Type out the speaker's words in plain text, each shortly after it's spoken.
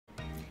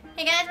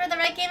Hey guys, we're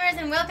the Writegamers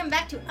and welcome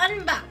back to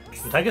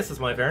Unbox. I guess it's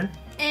my turn.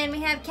 And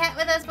we have Kat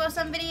with us for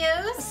some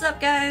videos. What's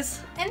up,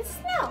 guys? And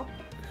Snow.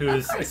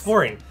 Who's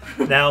exploring.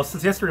 Now,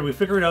 since yesterday we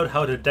figured out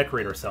how to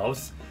decorate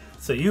ourselves,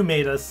 so you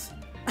made us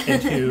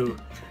into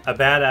a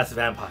badass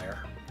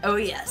vampire. Oh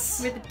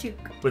yes. With a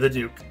toque. With a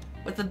duke.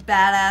 With a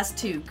badass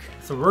toque.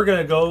 So we're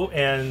gonna go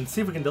and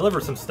see if we can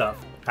deliver some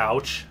stuff.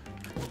 Ouch.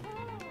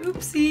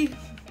 Oopsie.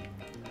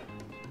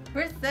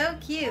 We're so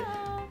cute.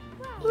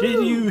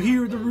 Did you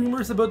hear the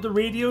rumors about the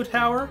radio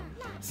tower?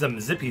 Some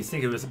zippies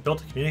think it was built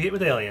to communicate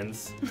with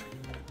aliens.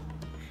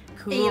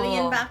 Cool.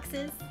 Alien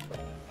boxes.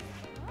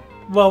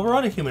 Well, we're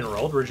on a human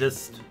world. We're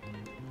just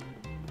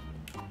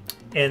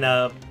in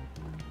a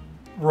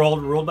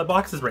world ruled by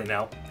boxes right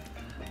now.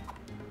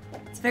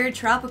 It's a very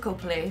tropical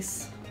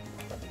place.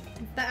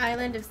 It's the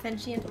island of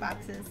sentient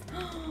boxes.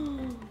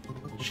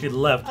 She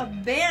left.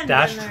 Abandoned.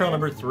 Dash trail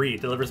number 3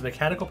 delivers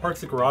mechanical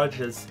parts to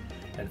garages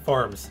and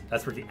farms.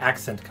 That's where the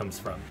accent comes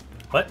from.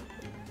 What?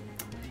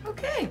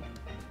 Okay.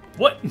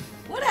 What?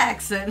 What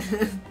accent?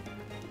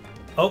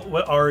 Oh,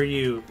 what are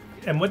you?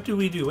 And what do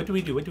we do? What do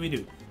we do? What do we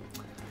do?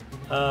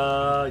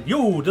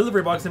 Yo,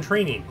 delivery box and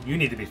training. You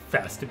need to be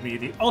fast to be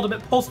the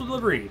ultimate postal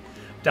delivery.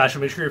 Dash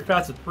will make sure you're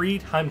fast with 3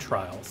 time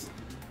trials.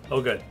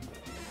 Oh, good.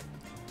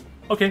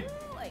 Okay.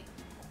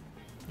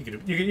 You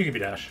can be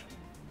Dash.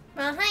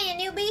 Well, hiya,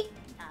 Newbie.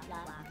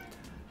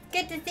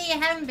 Good to see you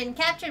haven't been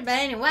captured by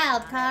any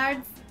wild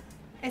cards.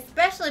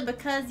 Especially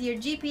because your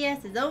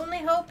GPS is only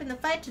hope in the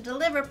fight to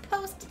deliver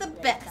post to the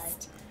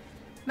best.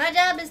 My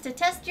job is to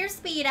test your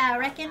speed, I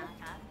reckon.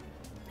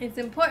 It's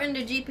important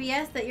to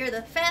GPS that you're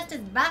the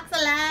fastest box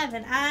alive,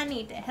 and I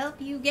need to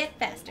help you get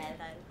faster.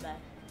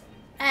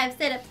 I've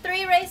set up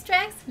 3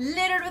 racetracks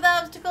littered with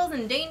obstacles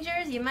and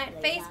dangers you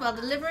might face while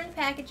delivering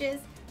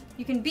packages.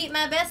 You can beat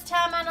my best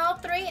time on all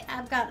 3.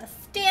 I've got a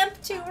stamp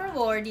to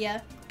reward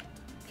you.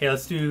 Okay,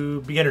 let's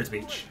do beginner's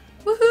beach.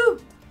 Woohoo!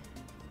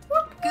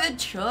 Good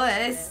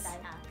choice.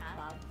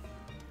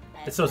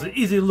 It's so it's an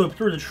easy loop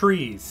through the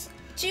trees.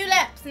 2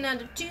 laps in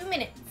under 2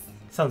 minutes.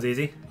 Sounds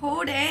easy.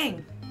 Oh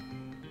dang.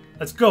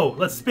 Let's go.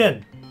 Let's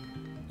spin.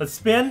 Let's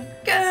spin.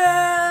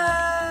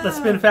 Go! Let's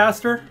spin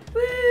faster.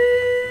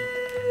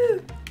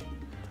 Woo!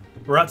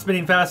 We're not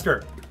spinning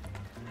faster.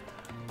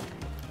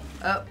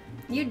 Oh.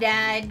 You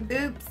died.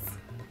 Oops.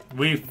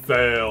 We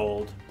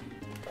failed.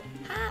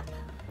 Hop.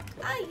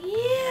 Oh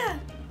yeah.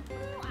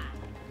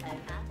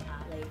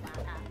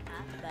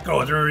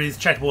 Go through these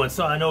checkpoints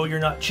so I know you're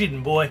not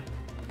cheating, boy.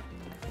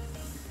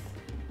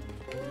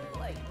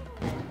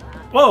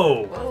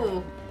 Whoa!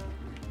 Whoa.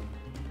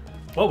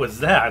 What was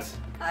that?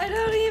 I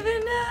don't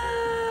even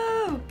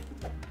know.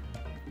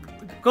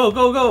 Go,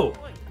 go, go!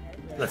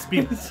 Let's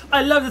be.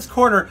 I love this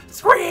corner.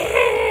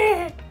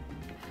 Scream!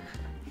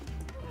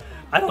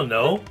 I don't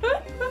know.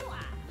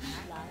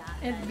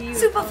 It's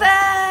beautiful. Super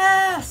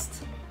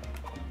fast.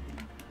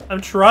 I'm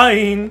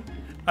trying.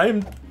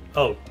 I'm.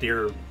 Oh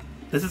dear.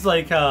 This is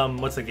like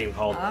what's the game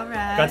called? All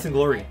right. Guts and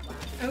Glory.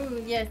 Oh,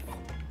 yes.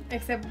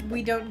 Except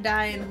we don't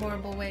die in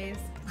horrible ways.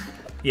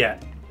 Yeah.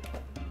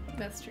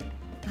 That's true.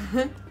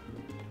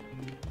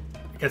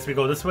 Guess we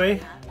go this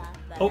way.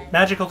 Oh,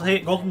 magical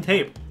tape, golden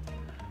tape.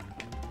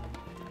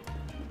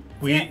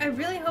 Yeah, I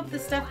really hope the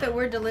stuff that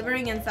we're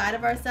delivering inside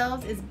of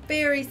ourselves is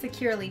very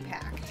securely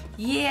packed.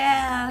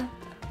 Yeah.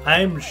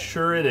 I'm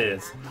sure it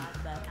is.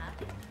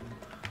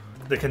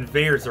 The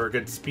conveyors are a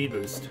good speed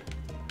boost.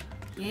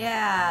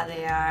 Yeah,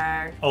 they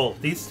are. Oh,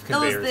 these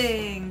conveyors. Those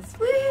things.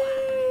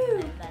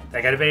 Woo!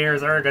 The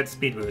conveyors are a good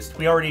speed boost.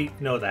 We already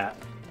know that.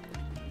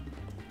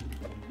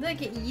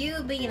 Look at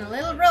you being a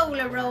little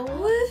roller roll.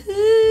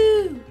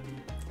 Woohoo!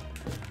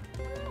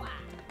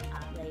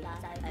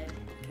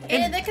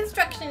 Into the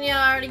construction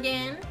yard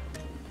again.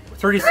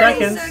 30 30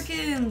 seconds.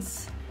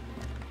 seconds.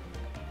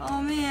 Oh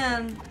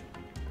man.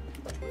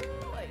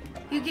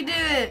 You can do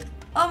it.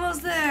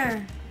 Almost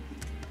there.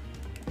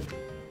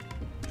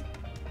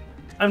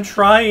 I'm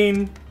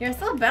trying. You're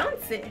so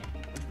bouncy.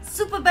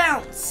 Super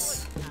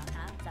bounce.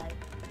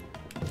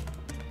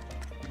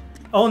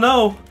 Oh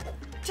no.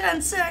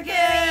 10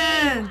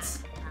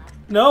 seconds.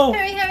 No.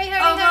 Hurry, hurry,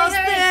 hurry, Almost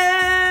hurry,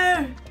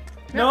 hurry. there.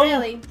 Not No.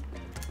 really.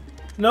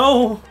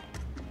 No.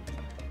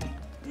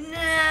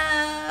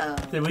 No.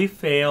 Did we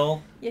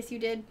fail? Yes, you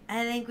did.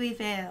 I think we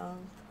failed.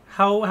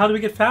 How do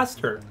we get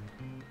faster?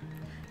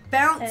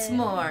 Bounce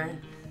more.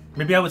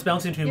 Maybe I was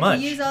bouncing too You much.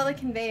 have to use all the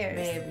conveyors.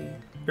 Maybe.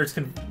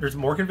 There's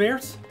more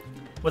conveyors?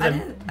 Was I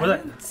it?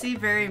 didn't see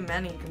very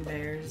many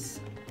conveyors.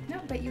 No,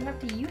 but you have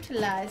to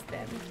utilize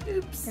them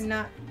Oops. and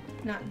not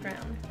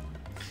drown.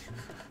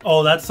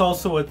 Oh, that's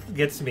also what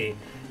gets me.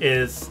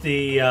 Is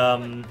the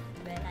jeez.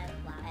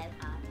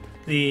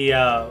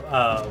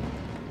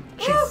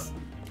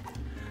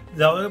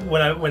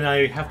 When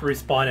I have to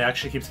respawn, it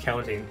actually keeps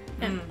counting.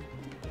 Mm.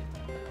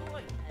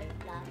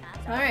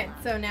 All right,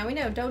 so now we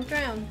know. Don't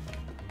drown.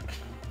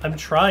 I'm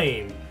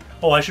trying.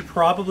 Oh, I should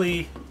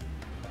probably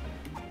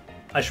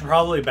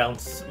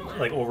bounce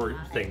like over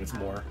things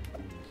more.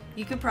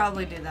 You could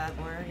probably do that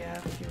more, yeah.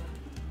 If you...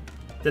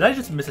 Did I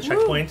just miss a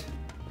checkpoint?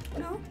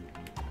 No.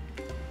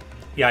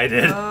 Yeah, I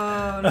did.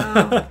 Oh,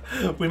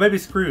 no. We might be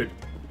screwed.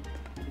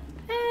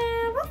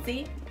 We'll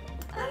see.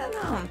 I don't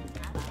know.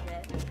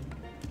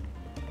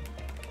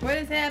 What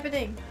is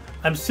happening?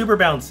 I'm super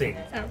bouncing.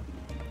 Oh.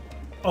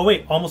 Oh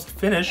wait, almost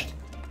finished.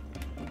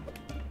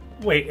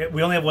 Wait,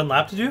 we only have one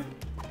lap to do?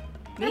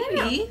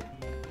 Maybe.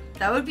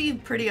 That would be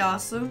pretty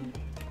awesome.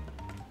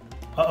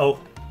 Uh-oh.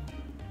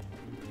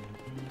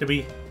 Did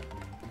we...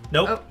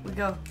 Nope. Oh, we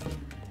go.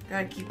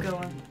 Gotta keep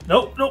going.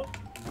 Nope, nope.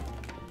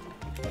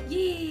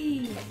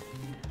 Yay!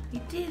 We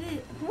did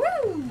it.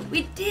 Woo!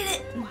 We did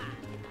it.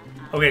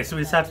 Okay, so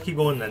we just have to keep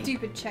going then.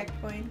 Stupid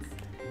checkpoints.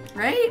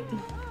 Right?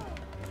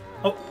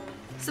 Oh,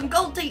 Some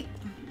gold tape.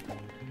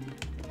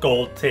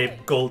 gold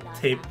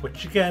tape,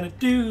 what you gonna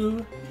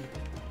do?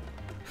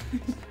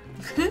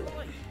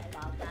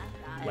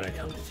 When I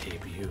come to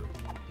tape you.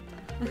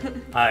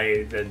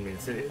 I didn't mean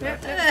to say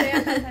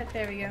that.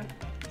 There we go.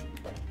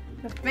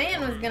 The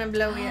fan was gonna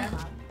blow you.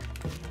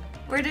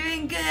 We're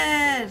doing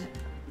good.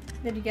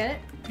 Did you get it?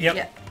 Yep.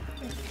 Yeah.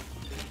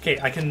 Okay,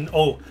 I can...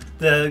 Oh,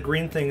 the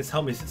green things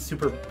help me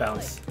super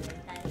bounce.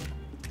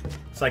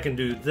 So I can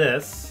do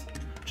this,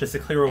 just to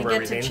clear over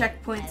And get everything. to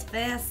checkpoints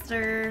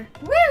faster.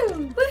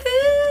 Woo!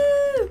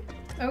 Woohoo!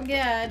 Oh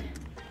god.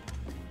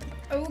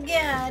 Oh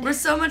god. We're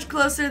so much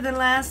closer than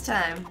last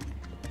time.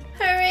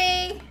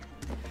 Hurry!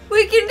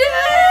 We can do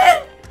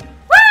it!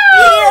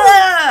 Woo!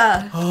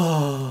 Yeah!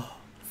 Oh,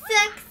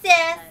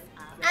 Success!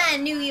 I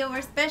knew you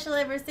were special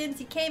ever since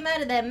you came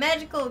out of that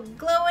magical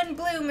glowing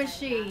blue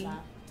machine.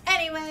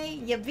 Anyway,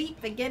 you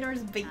beat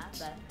Beginner's Beach.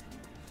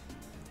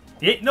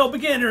 you ain't no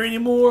beginner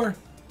anymore.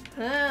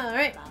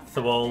 Alright.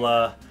 So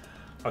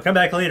I'll come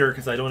back later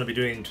because I don't want to be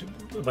doing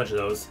a bunch of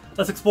those.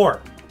 Let's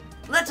explore.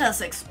 Let us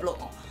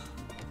explore.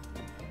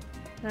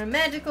 Our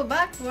magical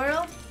box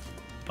world.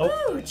 Oh,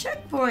 Ooh,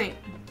 checkpoint.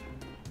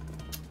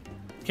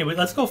 okay, wait,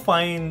 let's go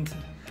find...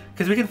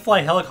 Because we can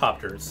fly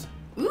helicopters.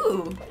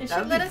 Ooh, It that should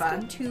would let be us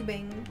fun. go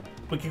tubing.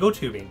 We can go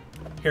tubing.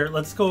 Here,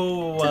 let's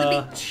go... To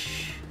the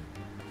beach.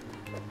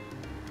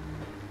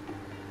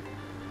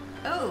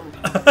 Oh,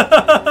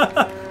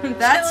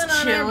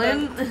 that's Chilling on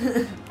our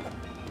chilling.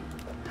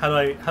 How do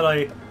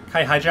I...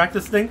 Can I hijack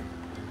this thing?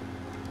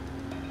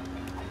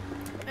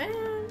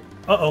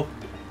 Uh-oh.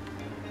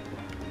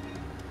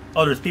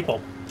 Oh, there's people.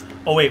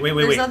 Oh, wait.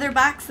 There's other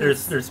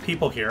boxes. There's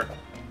people here.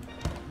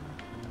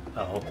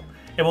 Uh-oh.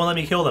 It won't let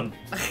me kill them.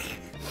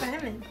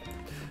 Simon.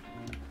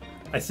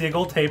 I see a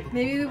gold tape.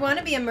 Maybe we want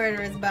to be a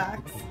murderer's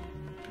box.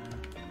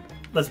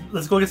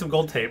 Let's go get some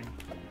gold tape.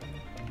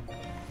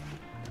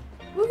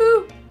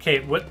 Woohoo! Okay,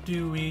 what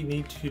do we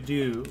need to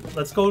do?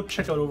 Let's go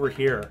check out over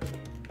here.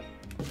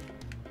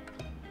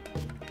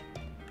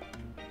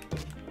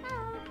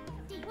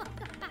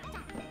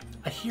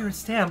 I hear a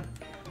stamp.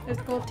 There's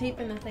gold tape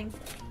in the thing.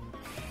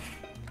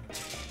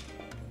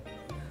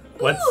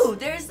 What's... Ooh,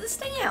 there's the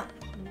stamp.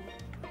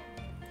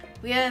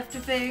 We have to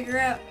figure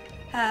out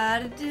how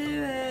to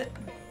do it.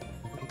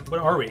 What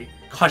are we?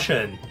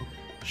 Caution.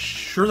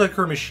 Surely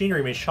her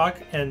machinery may shock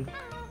and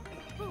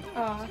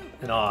Aw.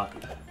 awe.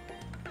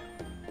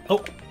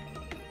 Oh.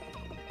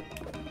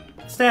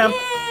 Stamp.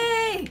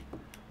 Yay!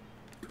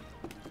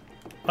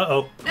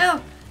 Uh-oh.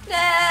 No!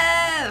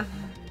 No!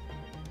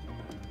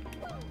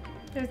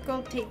 There's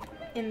gold tape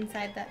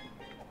inside that.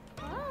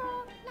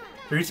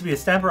 There used to be a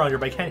stamp around here,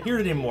 but I can't hear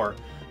it anymore.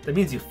 That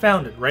means you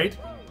found it, right?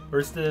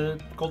 Where's the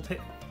gold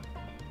tape?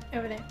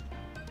 Over there.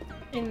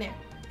 In there.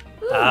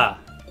 Ooh, Ah.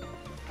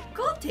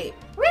 gold tape.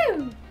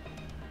 Woo!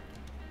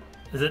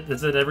 Is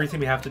it everything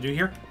we have to do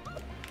here?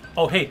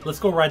 Oh, hey, let's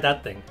go ride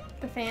that thing.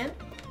 The fan?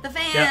 The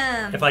fan.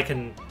 Yeah, if I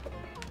can...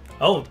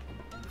 Oh,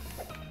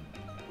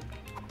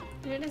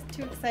 You're just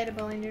too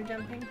excitable and you're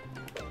jumping.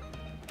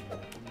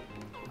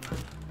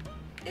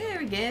 There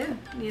we go.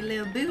 Need a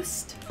little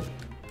boost.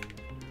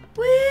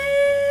 Woo!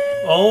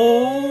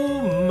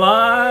 oh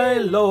my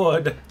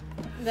lord.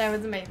 That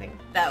was amazing.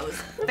 That was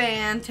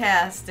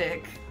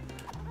fantastic.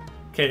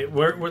 Okay,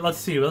 let's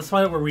see. Let's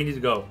find out where we need to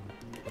go.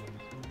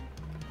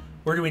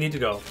 Where do we need to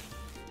go?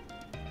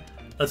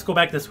 Let's go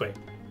back this way.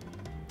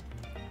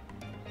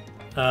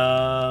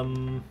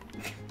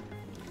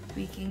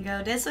 We can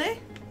go this way.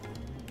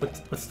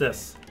 What's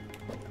this?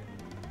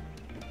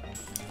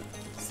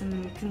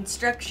 Some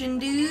construction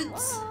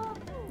dudes.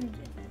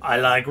 I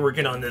like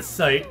working on this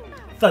site.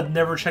 Thought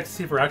never check to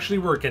see if we're actually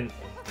working.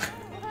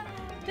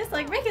 Just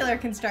like regular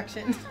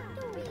construction.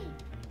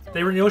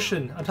 They were in the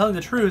ocean. I'm telling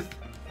the truth.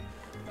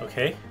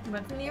 Okay,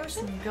 What's in the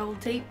ocean? Some gold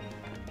tape.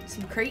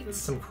 Some crates.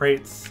 some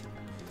crates.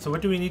 So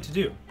what do we need to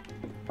do?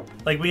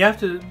 Like, we have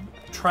to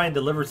try and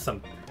deliver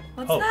some...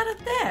 What's Oh. that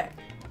up there?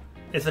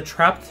 It's a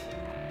trapped...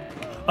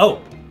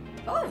 Oh!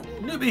 Oh,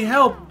 Newbie,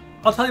 help!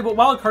 I'll tell you about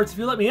wildcards if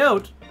you let me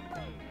out.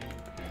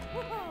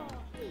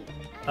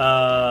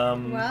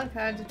 Wild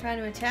cards are trying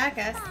to attack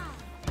us.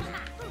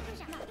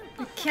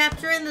 We're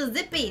capturing the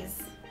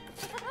zippies.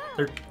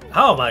 They're...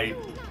 How am I...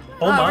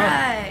 Oh all my.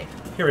 right.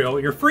 Here we go.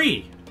 You're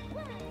free.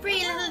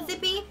 Free little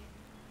zippy.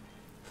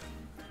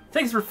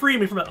 Thanks for freeing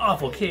me from an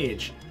awful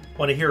cage.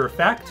 Want to hear a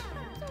fact?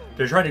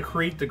 They're trying to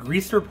create the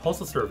Greaser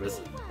Postal Service.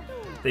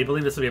 They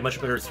believe this will be a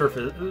much better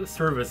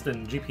service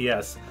than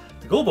GPS.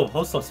 The global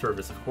postal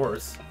service, of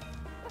course.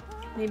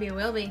 Maybe it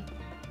will be.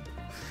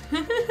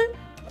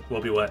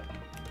 Will be what?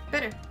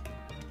 Better.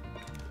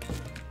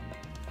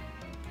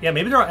 Yeah,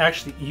 maybe they're not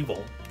actually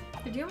evil.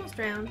 Did you almost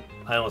drown?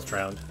 I almost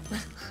drowned.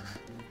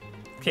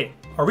 Okay,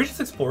 are we just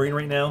exploring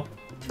right now?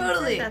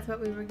 Totally. That's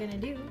what we were gonna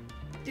do.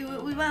 Do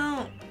what we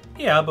want.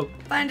 Yeah, but...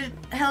 Find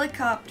a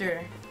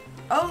helicopter.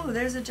 Oh,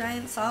 there's a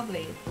giant saw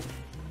blade.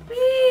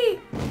 Whee!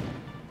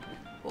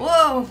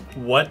 Whoa!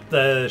 What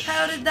the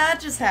How did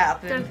that just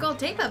happen? There's gold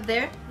tape up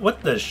there.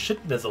 What the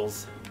shit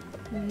nizzles?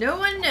 No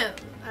one knows.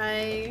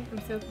 I am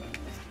so confused.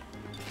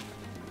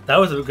 That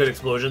was a good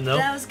explosion, though.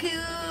 That was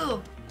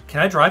cool.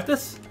 Can I drive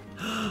this?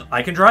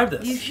 I can drive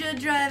this. You should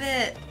drive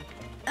it.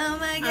 Oh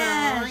my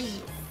gosh.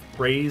 yes.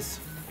 Raise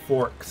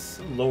forks.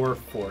 Lower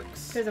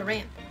forks. There's a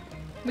ramp.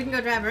 We can go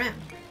drive around.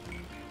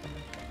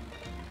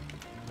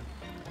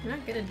 I'm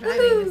not good at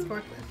driving this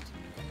forklift.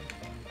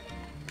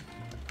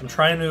 I'm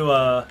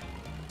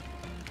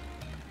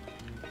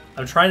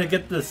trying to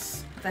get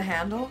this... The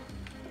handle?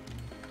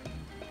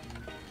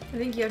 I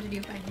think you have to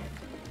do by hand.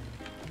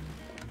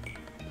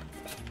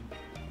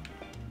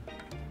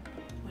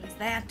 What does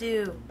that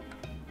do?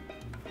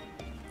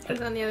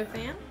 Turns on the other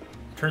fan.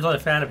 Turns on the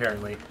fan,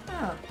 apparently.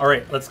 Oh,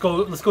 Alright, let's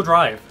go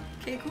drive.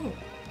 okay, cool.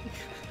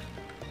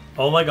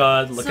 Oh my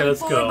god, look at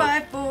us go.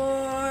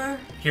 4x4.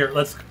 Here,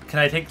 can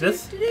I take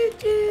this?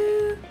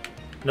 Do-do-do-do.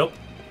 Nope.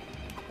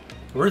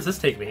 Where does this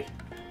take me?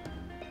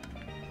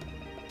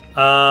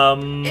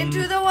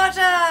 Into the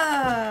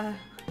water!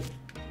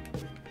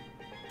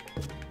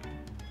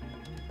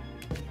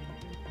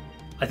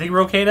 I think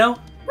we're okay now?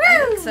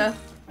 I think so.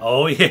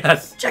 Oh,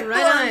 yes. Checkpoint!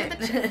 Right on to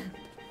the check.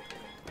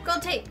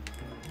 Gold tape.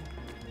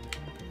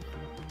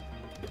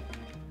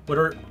 What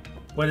are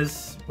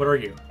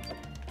you?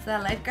 Is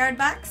that a lifeguard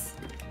box?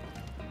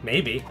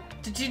 Maybe.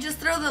 Did you just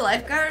throw the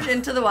lifeguard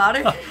into the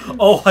water?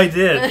 Oh, I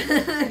did.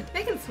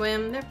 They can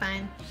swim. They're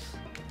fine.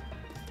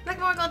 Look,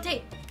 more gold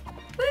tape.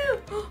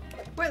 Woo!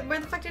 Where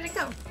the fuck did it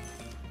go?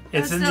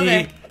 It's still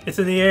there. It's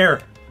in the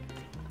air.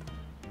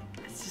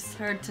 It's just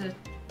hard to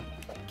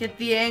get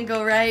the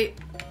angle right.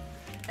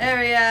 There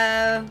we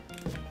go.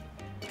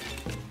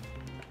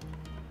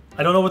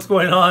 I don't know what's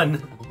going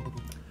on.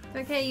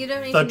 Okay, you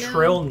don't need The to know.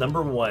 trail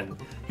number 1.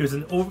 He was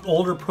an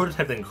older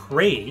prototype than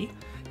Cray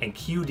and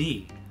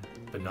QD,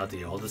 but not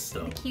the oldest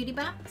though. The cutie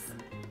box.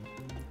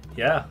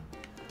 Yeah.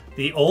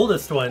 The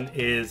oldest one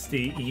is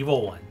the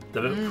evil one,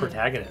 the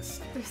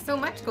protagonist. There's so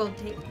much gold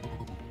tape.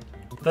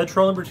 The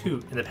trail number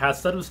 2. In the past,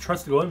 Stud was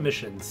trusted to go on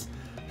missions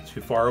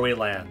to faraway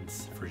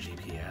lands for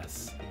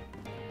GPS.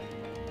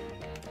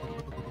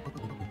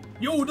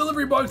 Yo,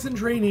 delivery box in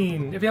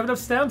training! If you have enough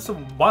stamps,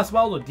 Boss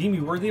Wild will deem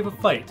you worthy of a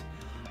fight.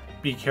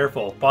 Be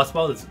careful, Boss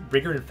Wild is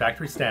bigger than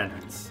factory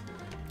standards.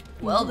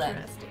 Well then.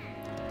 Interesting.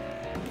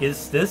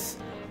 Is this?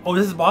 Oh,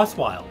 this is Boss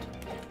Wild.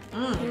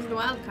 Here's the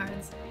wild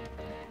cards.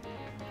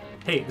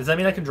 Hey, does that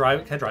mean I can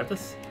drive? Can I drive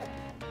this?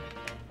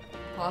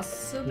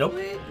 Possibly? Nope.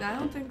 I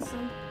don't think so.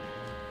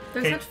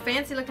 There's Okay. such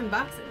fancy looking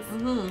boxes.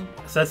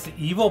 So that's the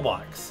evil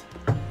box.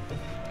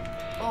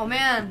 Oh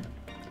man.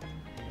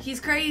 He's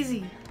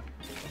crazy.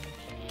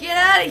 Get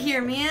out of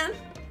here, man.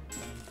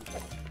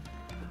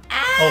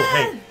 Ah!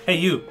 Oh, hey,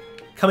 you!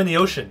 Come in the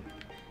ocean.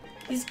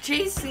 He's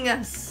chasing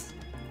us.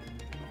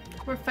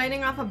 We're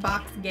fighting off a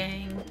box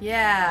gang.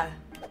 Yeah.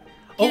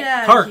 Oh, Get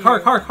out car, of car,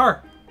 here. car,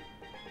 car!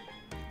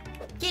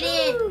 Get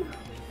in! Woo.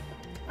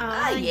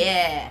 Ah,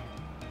 yeah.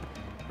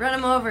 Run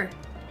him over.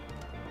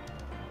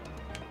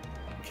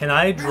 Can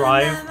I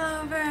drive? Run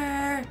him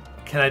over.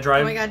 Can I Oh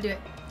drive? my god, do it.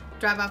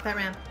 Drive off that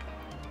ramp.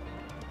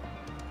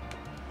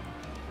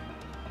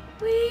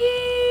 Whee!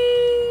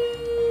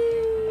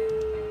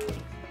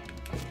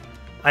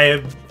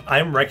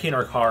 I'm wrecking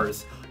our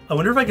cars. I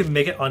wonder if I could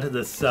make it onto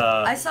this.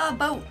 I saw a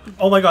boat.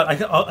 Oh my god, I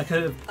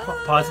could have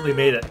possibly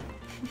made it.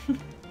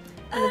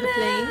 There's a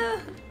plane.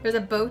 There's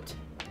a boat.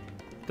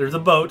 There's a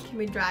boat. Can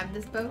we drive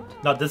this boat?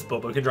 Not this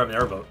boat, but we can drive an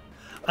airboat.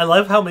 I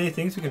love how many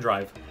things we can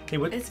drive. Hey,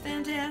 what? It's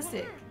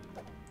fantastic.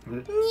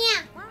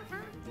 Yeah.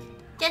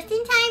 Just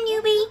in time,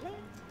 newbie.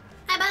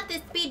 I bought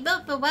this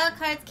speedboat, but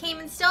wildcards came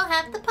and stole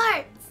half the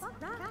parts.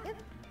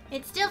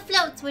 It still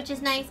floats, which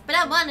is nice, but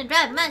I want to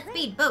drive my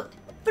speedboat.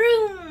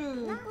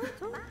 Vroom!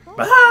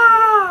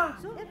 Ah!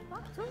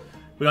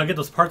 We gotta get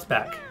those parts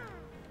back.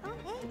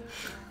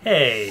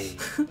 Hey.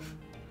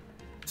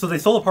 So they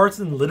stole the parts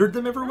and littered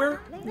them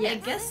everywhere? Yeah, I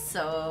guess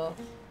so.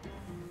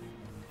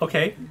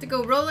 Okay. To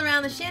go roll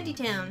around the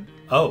shantytown.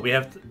 Oh, we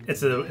have to,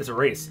 it's a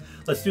race.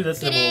 Let's do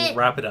this and Get we'll it.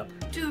 wrap it up.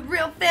 Do it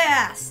real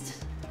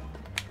fast.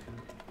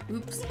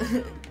 Oops.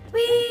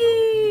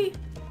 Whee!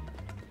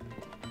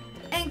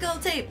 And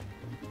gold tape.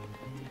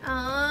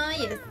 Oh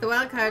yes, the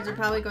wildcards are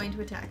probably going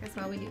to attack us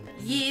while we do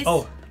this. Yes.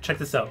 Oh, check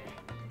this out.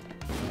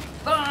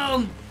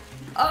 Boom!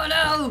 Oh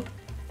no!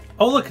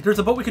 Oh look, there's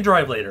a boat we can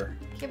drive later.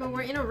 Okay, but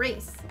we're in a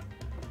race.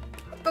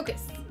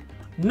 Focus.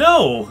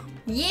 No!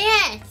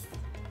 Yes!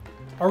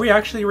 Are we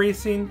actually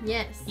racing?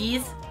 Yes.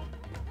 Yes.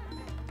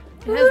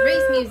 It has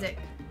race music.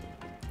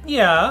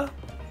 Yeah.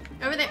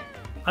 Over there.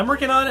 I'm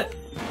working on it.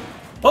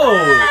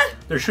 Oh,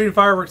 they're shooting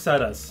fireworks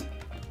at us.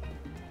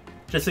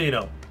 Just so you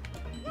know.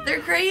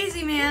 They're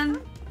crazy, man.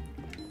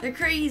 They're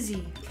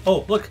crazy.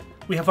 Oh, look,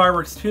 we have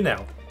fireworks too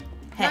now.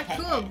 Not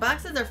cool.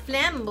 Boxes are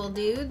flammable,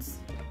 dudes.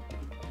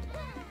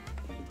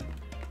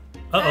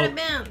 Out Uh-oh. of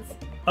bounds.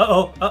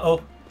 Uh-oh,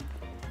 uh-oh.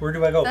 Where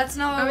do I go? That's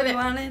not what Over we there.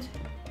 wanted.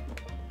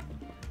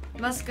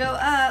 Must go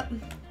up.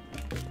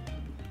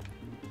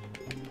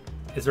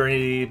 Is there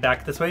any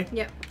back this way?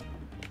 Yep.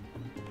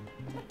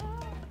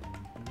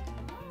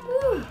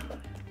 Whew.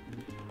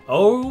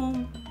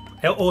 Oh.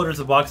 Oh, there's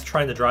a box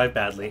trying to drive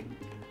badly.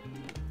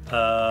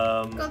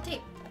 Gold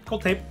tape.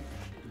 Gold tape.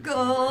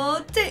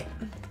 Gold tape.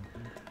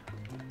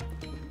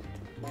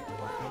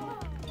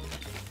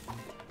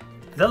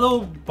 Is that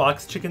little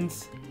box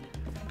chickens?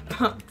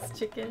 Box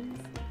chickens.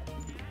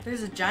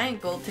 There's a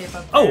giant gold tape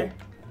up Oh. there.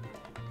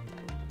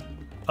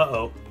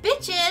 Uh-oh.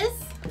 Bitches!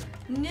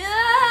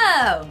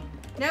 No!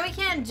 Now we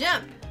can't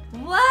jump.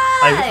 Why?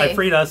 I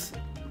freed us.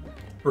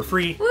 We're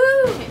free. Woo!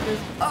 Okay, there's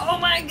Oh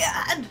my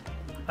god!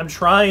 I'm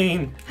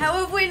trying. How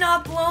have we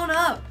not blown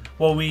up?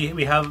 Well, we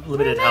have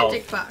limited a health.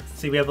 magic box.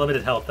 See, we have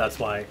limited health, that's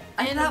why.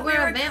 I And thought we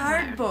we're were a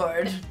vampire.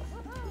 cardboard.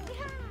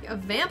 A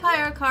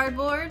vampire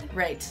cardboard.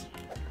 Right.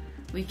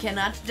 We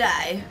cannot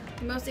die.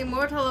 The most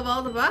immortal of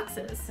all the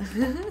boxes.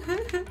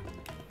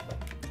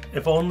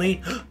 If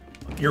only...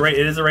 You're right,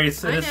 it is a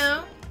race. It I is...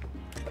 know.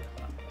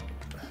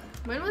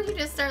 When will you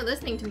just start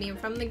listening to me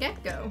from the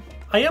get-go?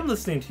 I am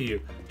listening to you.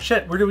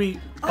 Shit, where do we...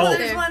 Oh, there.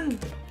 there's one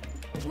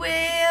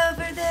way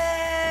over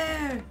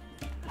there.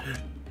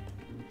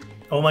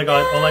 Oh my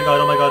god, oh my god,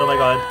 oh my god, oh my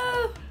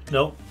god.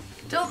 No. Nope.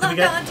 Don't Can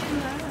we lock get-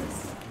 onto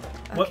us.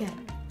 What? Okay.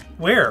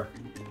 Where?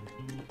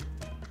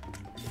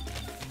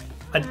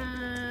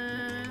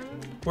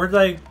 Where did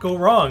I go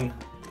wrong?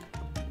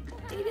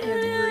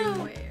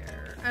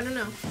 Everywhere. I don't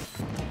know.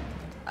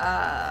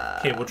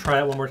 Okay, we'll try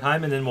it one more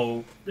time and then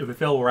if we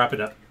fail, we'll wrap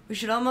it up. We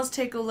should almost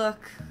take a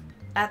look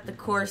at the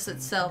course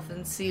itself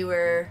and see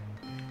where,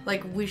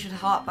 like, we should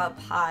hop up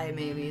high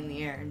maybe in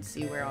the air and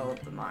see where all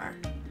of them are.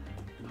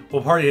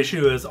 Well, part of the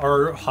issue is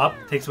our hop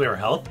takes away our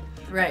health,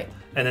 Right,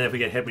 and then if we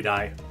get hit, we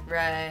die,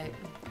 right.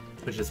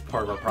 which is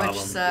part of our problem.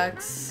 Which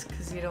sucks,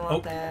 because you don't want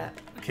Oh. that.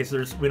 Okay,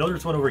 so we know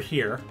there's one over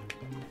here.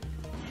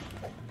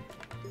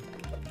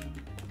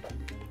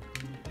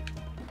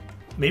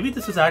 Maybe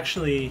this was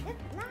actually...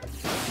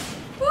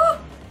 Woo!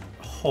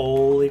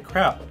 Holy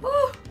crap. Woo!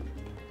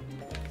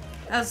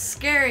 That was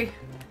scary.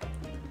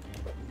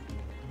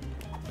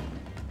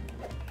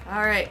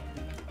 Alright,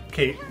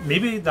 Okay,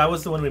 maybe that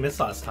was the one we missed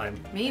last time.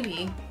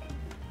 maybe.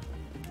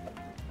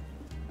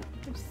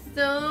 There's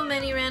so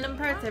many random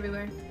parts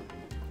everywhere.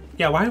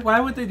 Yeah, why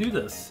would they do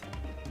this?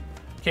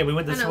 Okay, we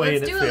went I this know, way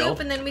let's and do it a loop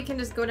failed. and then we can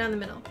just go down the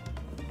middle.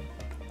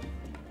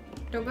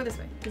 Don't go this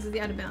way. This is the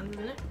out of bounds,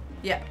 isn't it?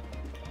 Yeah.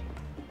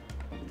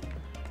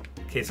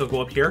 Okay, so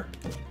go up here.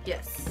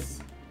 Yes.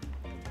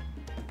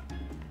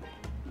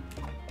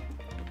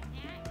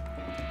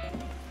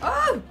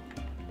 Oh!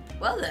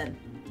 Well then.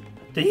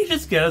 Did he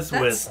just get us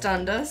That with...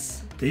 stunned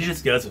us. Did he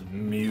just get us with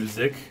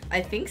music?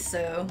 I think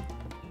so.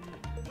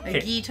 A Okay.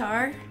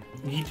 guitar.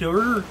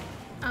 Guitar?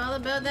 All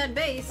about that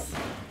bass.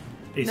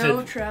 You No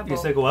said, treble. You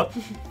said go up?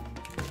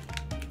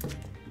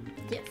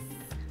 Yes.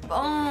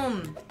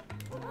 Boom!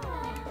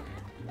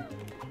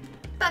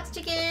 Box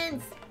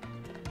chickens!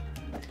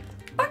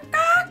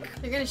 Bakak!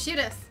 They're gonna shoot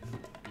us.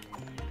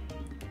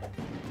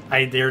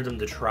 I dared them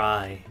to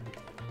try.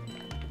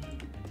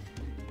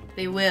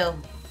 They will.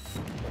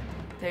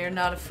 They are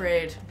not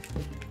afraid.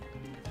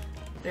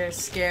 They're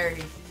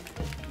scary.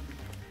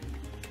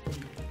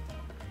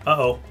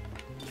 Uh-oh.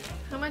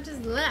 How much is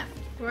left?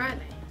 Where are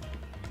they?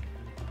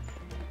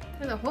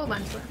 There's a whole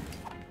bunch left.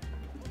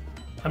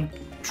 I'm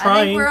I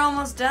trying. think we're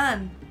almost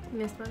done.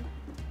 Missed one.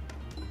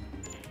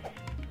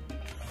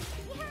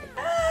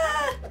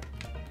 Ah!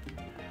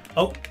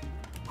 Oh,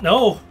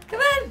 no. Come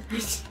on!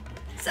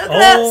 So close!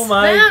 Oh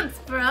my. Bounce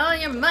for all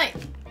your might.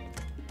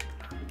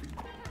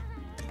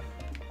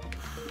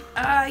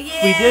 Oh,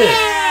 yeah! We did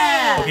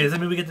it. Okay, does that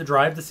mean we get to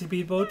drive the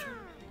speedboat?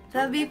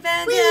 That'd be Whee!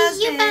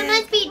 fantastic! You found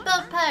my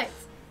speedboat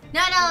parts.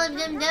 Not all of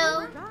them,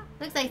 though.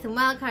 Looks like some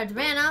wild cards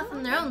ran off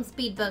on their own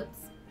speedboats.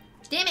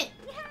 Damn it!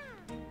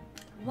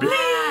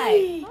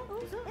 Why?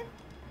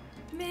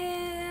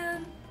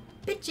 Man.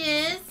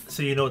 Bitches!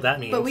 So you know what that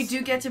means. But we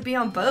do get to be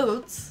on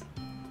boats.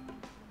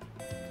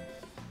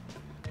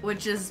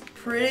 Which is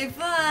pretty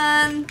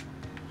fun.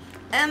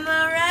 Am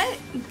I right?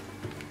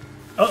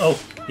 Uh-oh.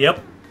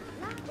 Yep.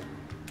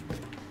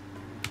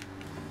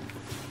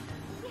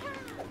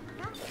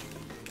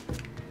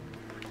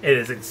 It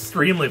is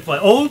extremely fun.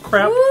 Oh,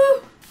 crap.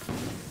 Woo!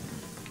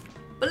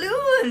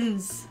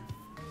 Balloons!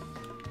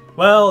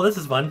 Well, this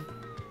is fun.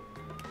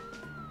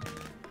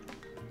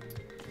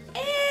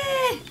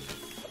 Eh.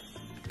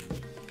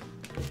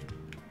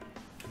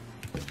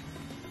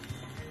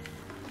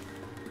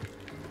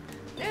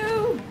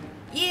 No!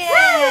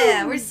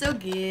 Yeah! We're so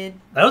good.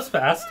 That was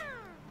fast.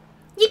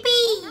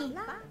 Yippee!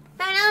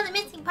 Found all the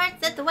missing parts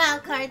that the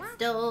wild card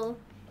stole.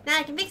 Now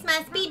I can fix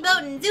my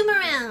speedboat and zoom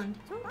around.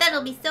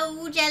 That'll be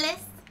so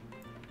jealous.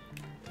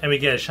 And we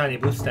get a shiny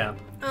blue stamp.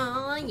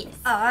 Oh yes.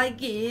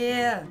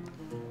 Yeah.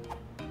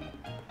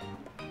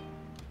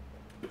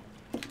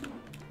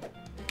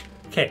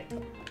 Okay,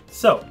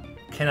 so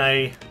can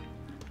I?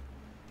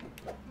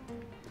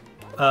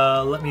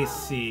 Let me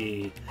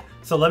see.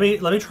 So let me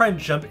try and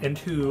jump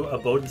into a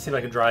boat and see if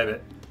I can drive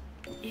it.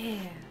 Yeah.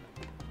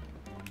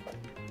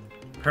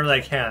 Apparently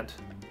I can't.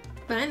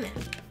 Fun.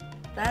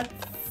 That's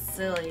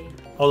silly.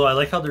 Although I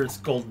like how there's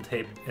golden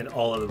tape in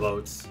all of the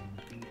boats.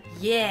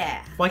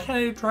 Yeah. Why can't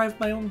I drive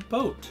my own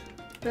boat?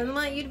 Doesn't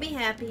want you to be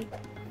happy.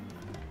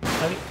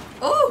 I mean,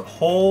 Oh!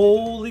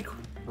 holy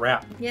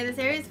crap. Yeah, this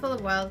area is full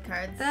of wild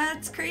cards.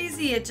 That's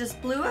crazy. It just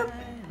blew up.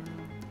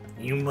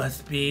 You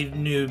must be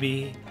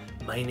Newbie.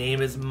 My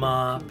name is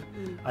Mop.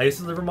 I used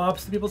to deliver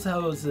mops to people's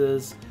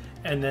houses,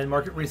 and then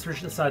market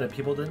research decided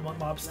people didn't want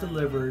mops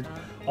delivered.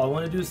 All I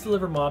want to do is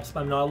deliver mops, but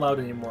I'm not allowed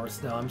anymore,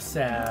 so now I'm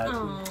sad.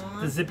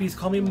 Aww. The Zippies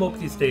call me Mope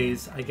these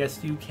days. I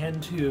guess you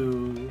can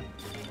too.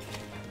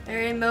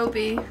 Very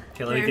mopey.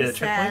 Okay, let me Very get a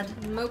sad.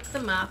 checkpoint. Mope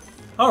them up.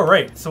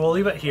 Alright, so we'll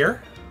leave it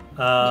here.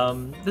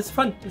 This is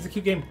fun. It's a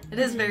cute game. It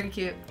is very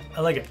cute.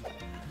 I like it.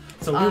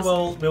 So Awesome. we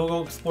will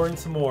go exploring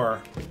some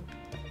more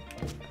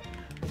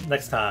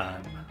next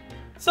time.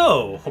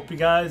 So, hope you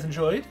guys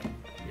enjoyed.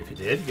 If you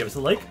did, give us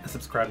a like, a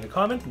subscribe, and a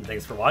comment, and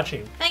thanks for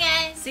watching. Bye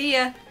guys. See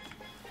ya.